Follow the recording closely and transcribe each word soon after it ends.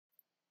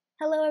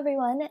Hello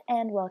everyone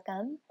and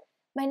welcome.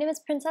 My name is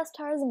Princess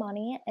Tara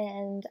Zamani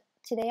and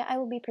today I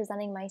will be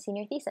presenting my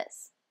senior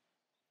thesis.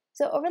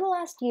 So over the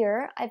last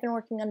year, I've been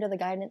working under the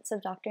guidance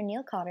of Dr.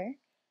 Neil Cotter,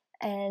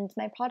 and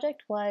my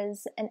project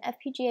was an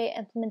FPGA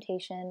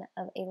implementation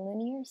of a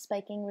linear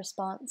spiking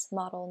response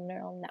model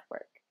neural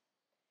network.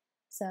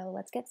 So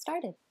let's get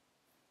started.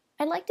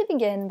 I'd like to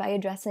begin by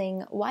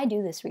addressing why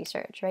do this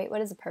research, right?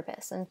 What is the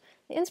purpose? And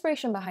the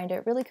inspiration behind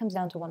it really comes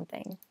down to one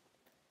thing: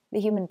 the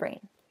human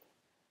brain.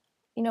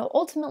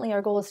 Ultimately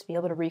our goal is to be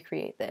able to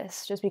recreate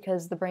this, just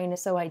because the brain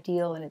is so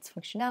ideal in its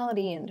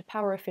functionality and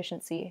power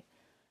efficiency.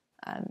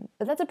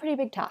 But that's a pretty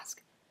big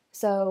task.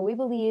 So we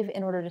believe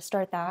in order to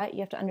start that, you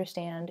have to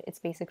understand its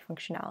basic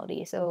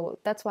functionality. So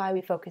that's why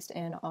we focused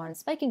in on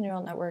spiking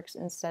neural networks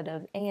instead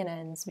of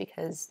SNNs,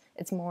 because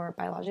it's more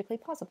biologically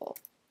plausible.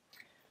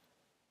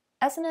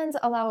 SNNs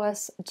allow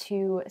us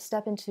to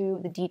step into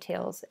the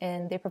details,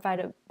 and they provide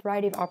a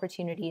variety of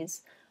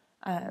opportunities.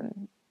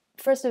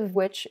 First of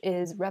which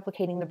is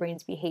replicating the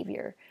brain's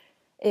behavior.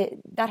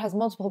 That has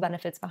multiple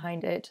benefits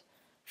behind it.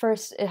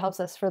 First, it helps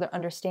us further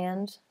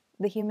understand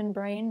the human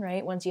brain,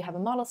 right? Once you have a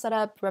model set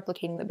up,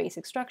 replicating the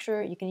basic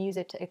structure, you can use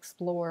it to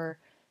explore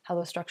how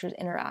those structures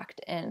interact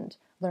and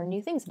learn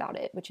new things about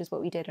it, which is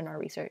what we did in our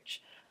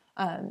research.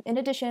 In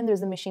addition,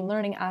 there's the machine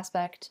learning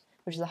aspect,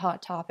 which is a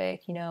hot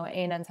topic.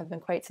 ANNs have been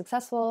quite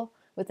successful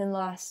within the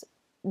last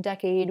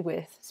decade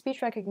with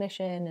speech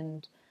recognition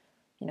and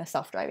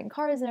self-driving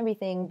cars and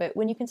everything, but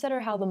when you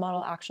consider how the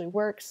model actually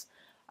works,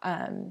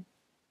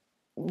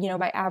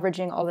 by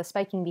averaging all the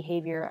spiking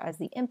behavior as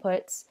the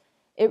inputs,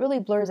 it really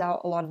blurs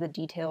out a lot of the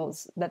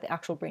details that the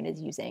actual brain is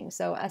using.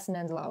 So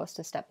SNNs allow us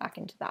to step back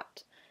into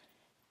that.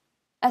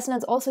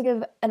 SNNs also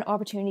give an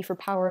opportunity for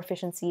power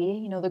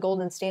efficiency. The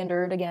golden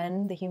standard,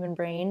 again, the human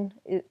brain,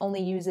 it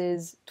only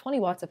uses 20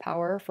 watts of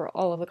power for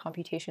all of the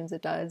computations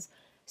it does.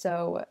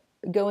 So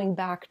going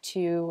back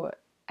to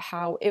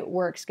how it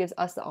works gives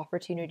us the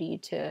opportunity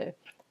to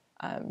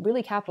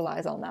really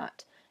capitalize on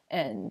that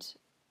and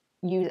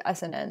use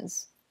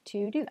SNNs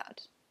to do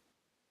that.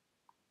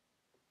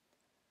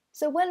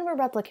 So when we're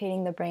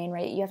replicating the brain,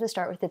 right, you have to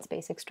start with its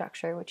basic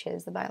structure, which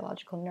is the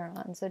biological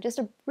neuron. So just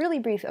a really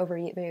brief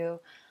overview.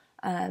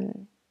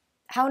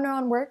 How a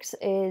neuron works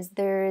is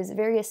there's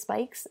various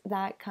spikes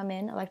that come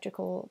in,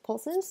 electrical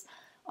pulses,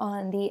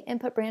 on the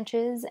input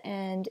branches,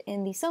 and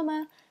in the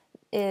soma,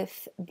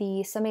 if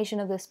the summation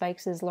of those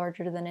spikes is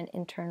larger than an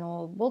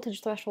internal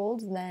voltage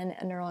threshold, then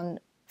a neuron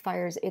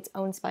fires its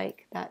own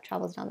spike that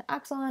travels down the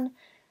axon.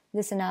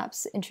 The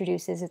synapse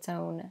introduces its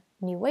own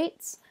new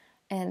weights,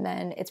 and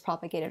then it's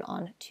propagated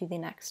on to the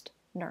next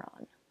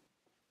neuron.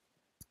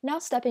 Now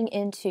stepping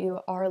into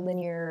our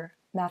linear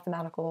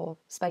mathematical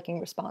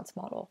spiking response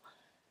model.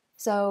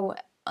 So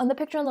on the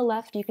picture on the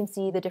left, you can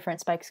see the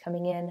different spikes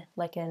coming in,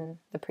 like in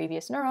the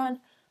previous neuron.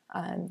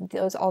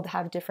 Those all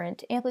have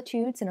different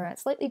amplitudes and are at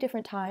slightly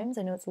different times.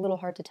 I know it's a little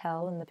hard to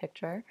tell in the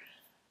picture,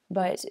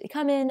 but they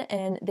come in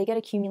and they get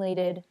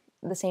accumulated,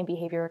 the same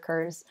behavior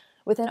occurs.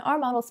 Within our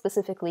model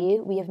specifically,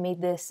 we have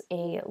made this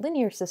a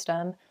linear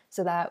system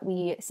so that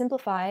we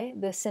simplify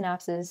the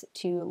synapses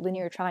to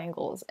linear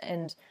triangles.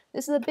 And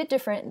this is a bit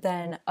different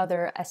than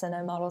other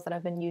SNN models that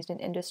have been used in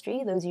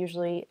industry. Those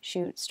usually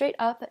shoot straight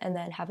up and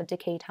then have a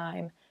decay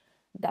time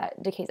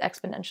that decays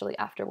exponentially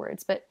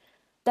afterwards. But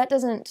that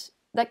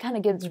kind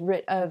of gets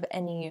rid of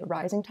any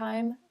rising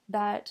time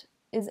that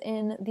is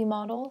in the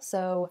model.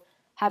 So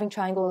having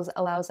triangles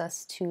allows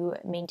us to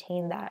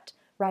maintain that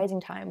rising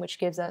time, which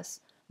gives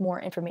us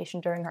more information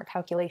during our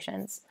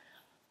calculations.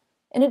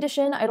 In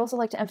addition, I'd also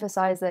like to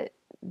emphasize that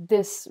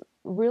this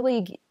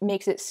really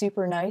makes it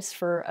super nice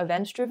for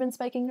event-driven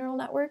spiking neural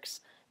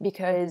networks,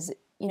 because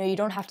you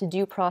don't have to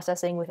do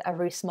processing with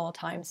every small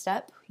time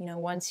step.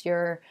 Once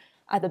you're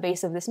at the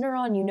base of this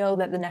neuron, you know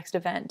that the next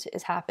event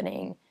is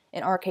happening,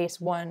 in our case,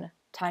 one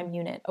time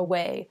unit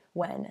away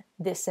when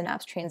this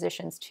synapse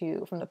transitions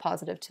from the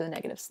positive to the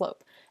negative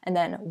slope, and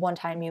then one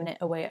time unit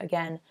away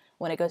again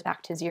when it goes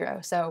back to 0.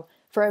 So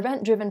for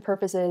event-driven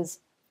purposes,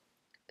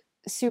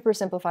 super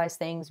simplifies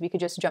things. We could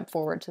just jump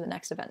forward to the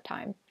next event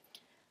time.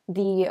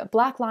 The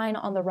black line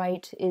on the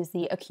right is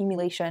the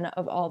accumulation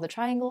of all the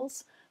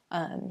triangles.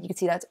 You can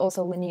see that's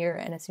also linear,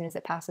 and as soon as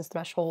it passes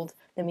threshold,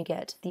 then we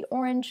get the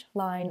orange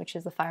line, which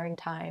is the firing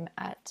time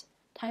at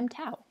time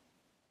tau.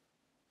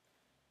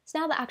 So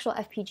now the actual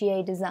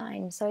FPGA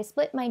design. So I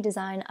split my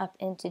design up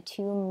into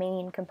two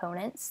main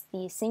components: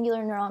 the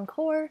singular neuron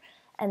core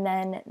and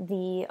then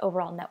the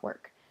overall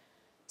network.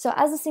 So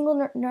as a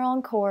single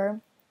neuron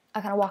core,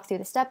 I kind of walk through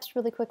the steps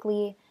really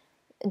quickly.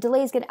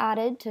 Delays get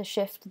added to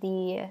shift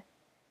the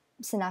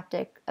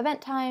synaptic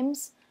event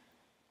times.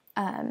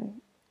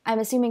 I'm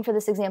assuming for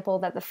this example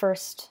that the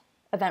first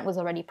event was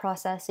already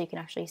processed, so you can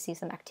actually see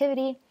some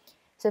activity.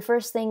 So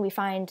first thing, we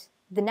find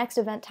the next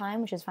event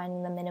time, which is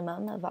finding the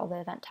minimum of all the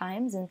event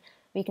times, and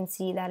we can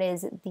see that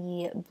is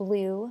the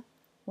blue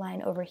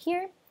line over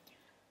here.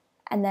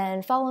 And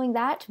then following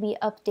that, we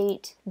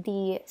update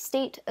the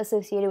state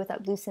associated with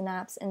that blue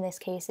synapse. In this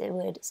case, it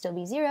would still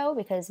be 0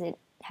 because it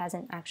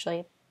hasn't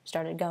actually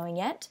started going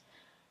yet.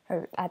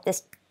 or at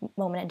this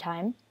moment in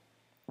time.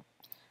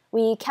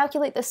 We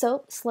calculate the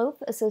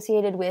slope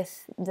associated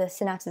with the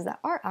synapses that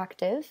are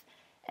active,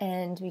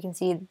 and we can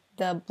see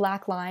the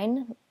black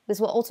line. This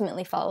will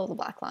ultimately follow the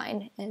black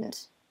line,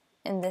 and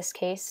in this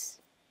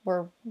case,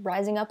 we're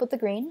rising up with the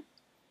green.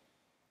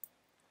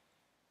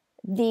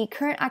 The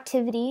current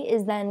activity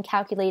is then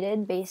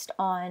calculated based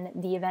on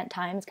the event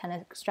times, kind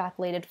of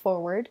extrapolated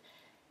forward,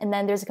 and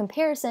then there's a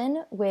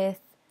comparison with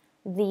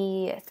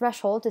the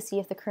threshold to see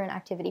if the current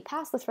activity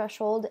passed the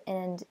threshold,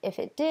 and if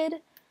it did,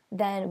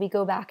 then we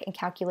go back and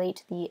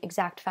calculate the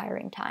exact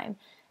firing time.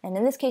 And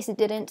in this case it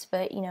didn't,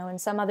 but in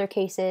some other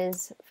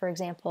cases, for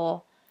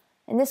example,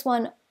 in this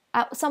one,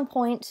 at some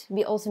point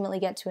we ultimately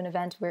get to an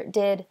event where it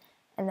did,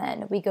 and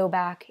then we go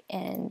back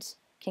and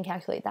can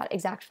calculate that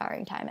exact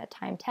firing time at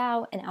time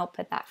tau and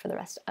output that for the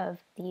rest of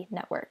the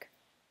network.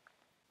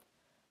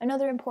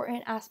 Another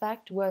important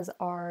aspect was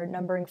our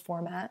numbering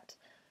format.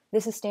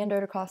 This is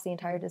standard across the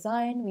entire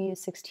design. We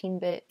use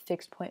 16-bit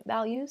fixed point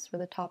values, where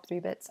the top 3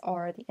 bits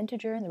are the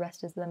integer and the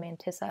rest is the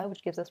mantissa,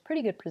 which gives us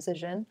pretty good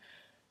precision,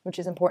 which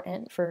is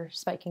important for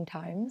spiking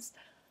times.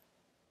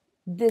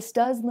 This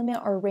does limit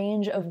our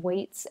range of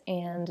weights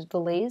and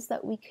delays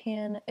that we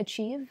can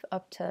achieve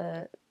up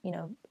to,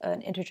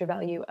 an integer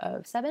value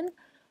of 7,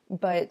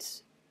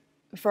 but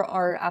for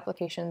our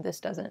application, this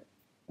doesn't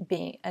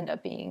end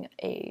up being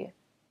an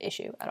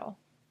issue at all.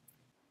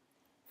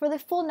 For the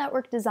full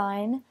network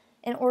design,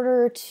 in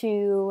order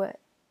to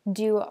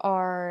do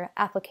our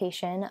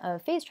application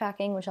of phase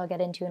tracking, which I'll get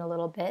into in a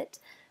little bit,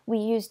 we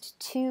used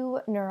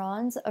 2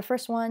 neurons. The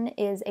first one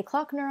is a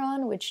clock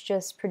neuron, which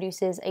just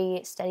produces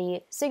a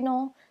steady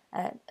signal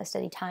at a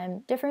steady time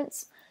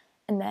difference.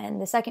 And then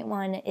the second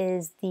one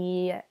is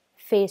the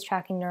phase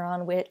tracking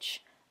neuron,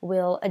 which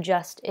will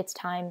adjust its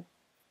time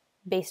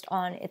based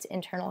on its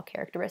internal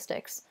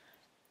characteristics.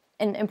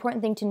 An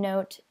important thing to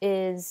note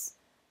is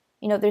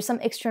there's some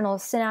external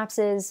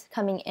synapses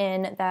coming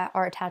in that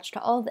are attached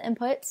to all of the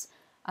inputs.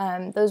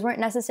 Those weren't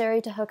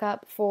necessary to hook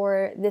up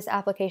for this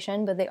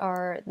application, but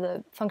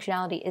the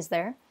functionality is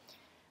there.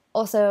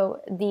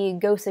 Also, the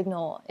go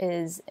signal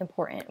is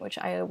important, which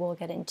I will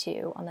get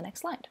into on the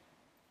next slide.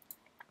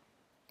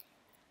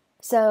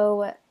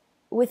 So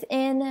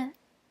within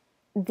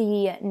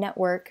the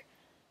network,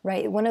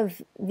 right, one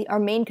of our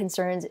main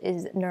concerns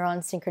is neuron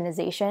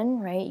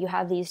synchronization, right? You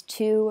have these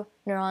 2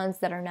 neurons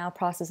that are now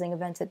processing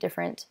events at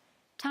different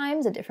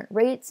times, at different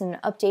rates, and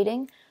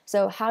updating.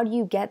 So how do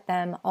you get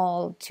them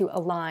all to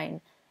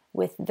align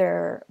with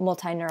their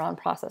multi-neuron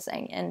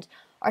processing? And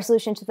our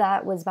solution to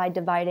that was by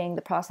dividing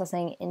the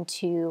processing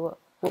into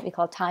what we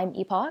call time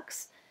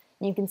epochs.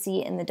 And you can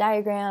see in the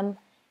diagram,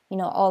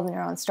 all the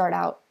neurons start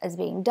out as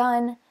being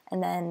done,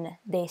 and then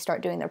they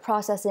start doing their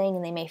processing,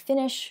 and they may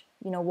finish,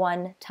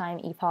 one time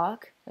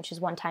epoch, which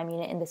is 1 time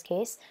unit in this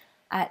case,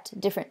 at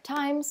different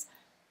times,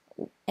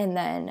 and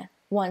then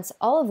once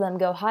all of them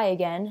go high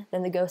again,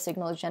 then the go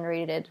signal is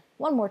generated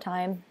 1 more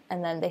time,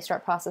 and then they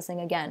start processing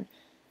again.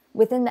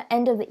 Within the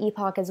end of the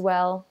epoch as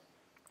well,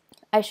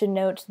 I should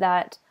note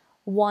that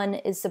 1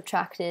 is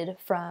subtracted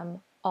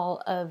from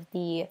all of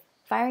the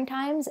firing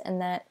times, and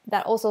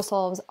that also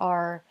solves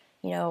our,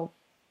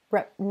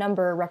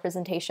 number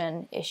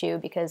representation issue,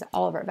 because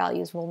all of our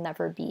values will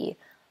never be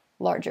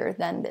larger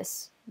than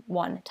this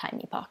 1 time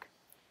epoch.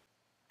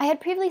 I had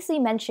previously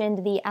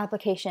mentioned the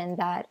application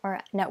that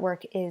our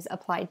network is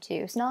applied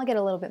to, so now I'll get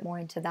a little bit more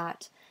into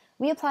that.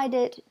 We applied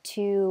it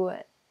to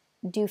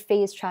do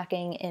phase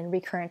tracking in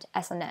recurrent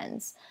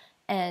SNNs,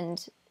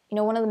 and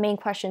one of the main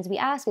questions we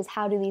ask is,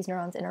 how do these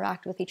neurons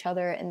interact with each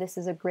other, and this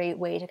is a great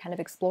way to kind of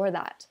explore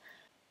that.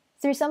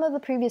 Through some of the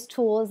previous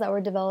tools that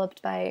were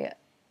developed by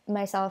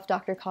myself,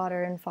 Dr.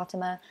 Cotter, and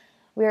Fatima,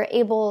 we were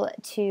able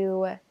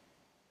to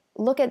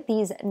look at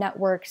these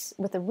networks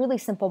with a really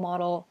simple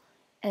model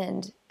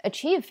and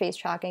achieve phase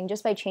tracking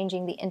just by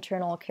changing the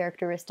internal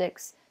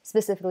characteristics,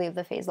 specifically of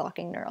the phase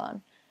locking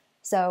neuron.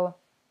 So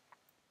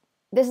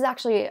this is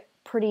actually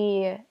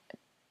pretty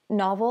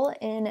novel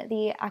in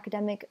the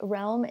academic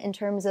realm in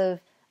terms of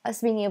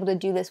us being able to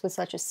do this with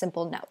such a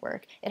simple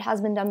network. It has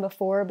been done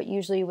before, but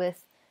usually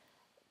with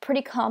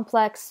pretty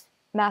complex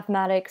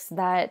mathematics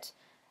that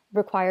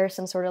require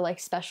some sort of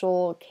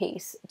special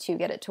case to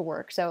get it to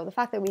work. So the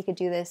fact that we could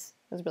do this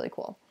was really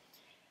cool.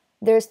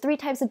 There's 3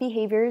 types of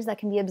behaviors that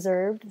can be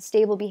observed.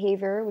 Stable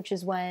behavior, which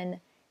is when,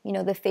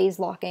 the phase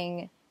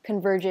locking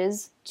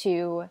converges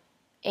to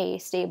a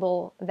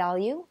stable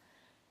value.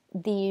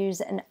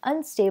 There's an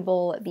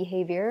unstable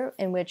behavior,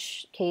 in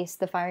which case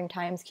the firing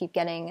times keep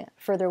getting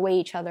further away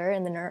each other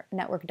and the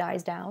network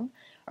dies down.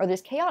 Or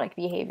there's chaotic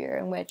behavior,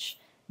 in which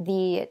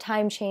the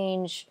time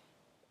change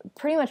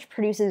pretty much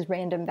produces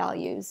random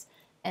values,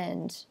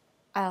 and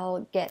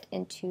I'll get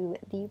into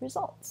the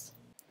results.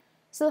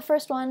 So the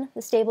first one,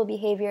 the stable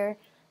behavior,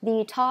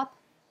 the top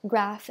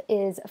graph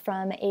is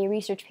from a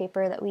research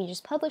paper that we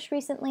just published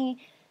recently.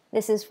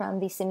 This is from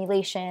the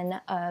simulation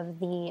of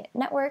the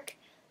network.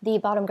 The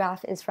bottom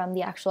graph is from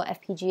the actual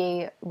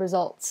FPGA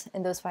results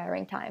in those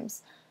firing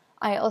times.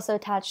 I also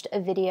attached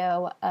a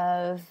video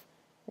of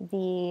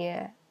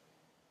the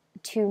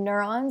two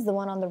neurons. The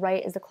one on the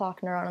right is the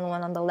clock neuron, and the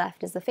one on the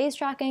left is the phase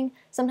tracking.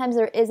 Sometimes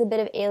there is a bit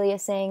of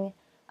aliasing,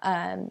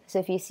 so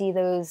if you see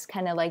those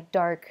kind of like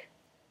dark,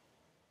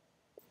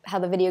 how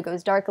the video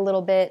goes dark a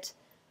little bit,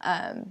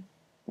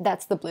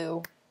 that's the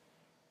blue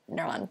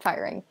neuron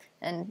firing,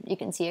 and you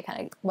can see it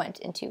kind of went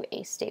into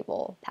a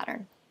stable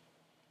pattern.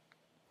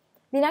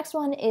 The next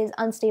one is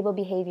unstable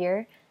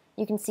behavior.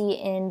 You can see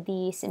in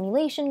the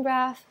simulation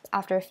graph,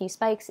 after a few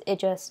spikes, it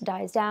just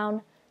dies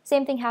down.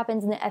 Same thing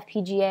happens in the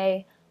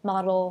FPGA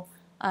model.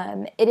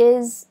 It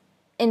is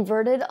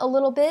inverted a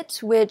little bit,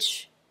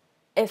 which,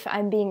 if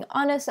I'm being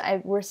honest,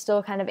 we're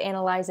still kind of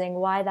analyzing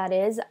why that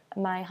is.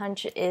 My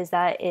hunch is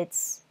that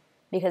it's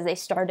because they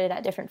started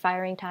at different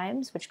firing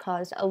times, which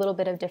caused a little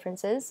bit of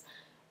differences.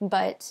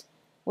 But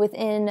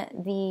within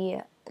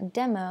the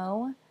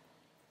demo,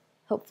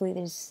 hopefully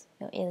there's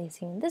no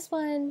aliasing in this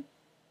one.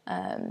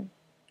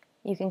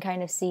 You can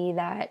kind of see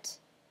that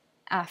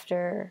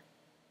after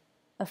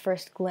a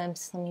first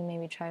glimpse, let me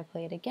maybe try to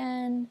play it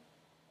again.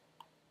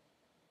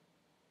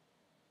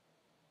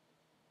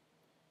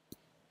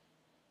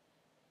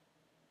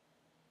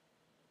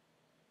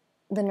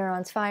 The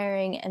neuron's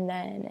firing, and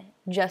then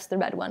just the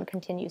red one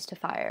continues to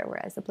fire,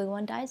 whereas the blue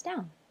one dies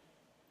down.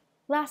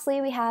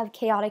 Lastly, we have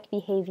chaotic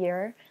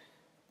behavior.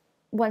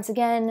 Once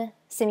again,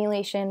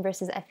 simulation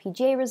versus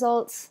FPGA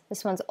results.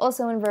 This one's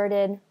also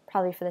inverted,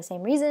 probably for the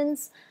same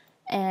reasons.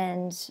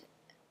 And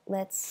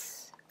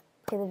let's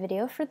play the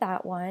video for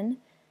that one.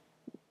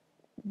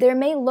 There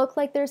may look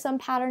like there's some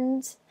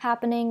patterns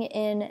happening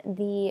in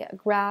the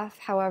graph.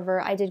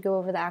 However, I did go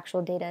over the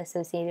actual data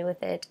associated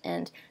with it,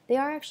 and they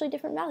are actually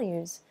different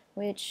values,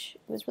 which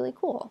was really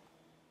cool.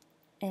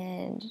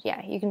 And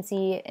yeah, you can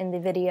see in the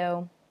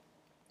video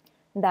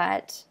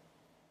that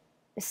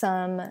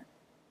some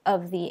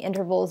of the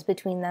intervals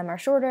between them are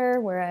shorter,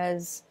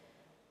 whereas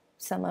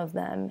some of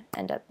them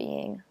end up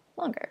being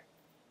longer.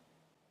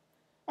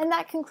 And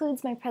that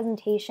concludes my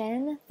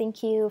presentation.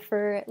 Thank you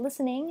for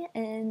listening,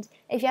 and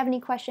if you have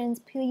any questions,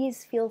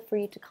 please feel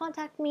free to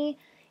contact me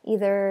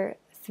either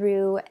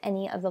through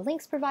any of the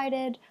links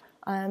provided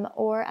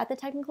or at the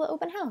technical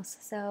open house.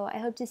 So I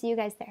hope to see you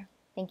guys there.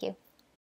 Thank you.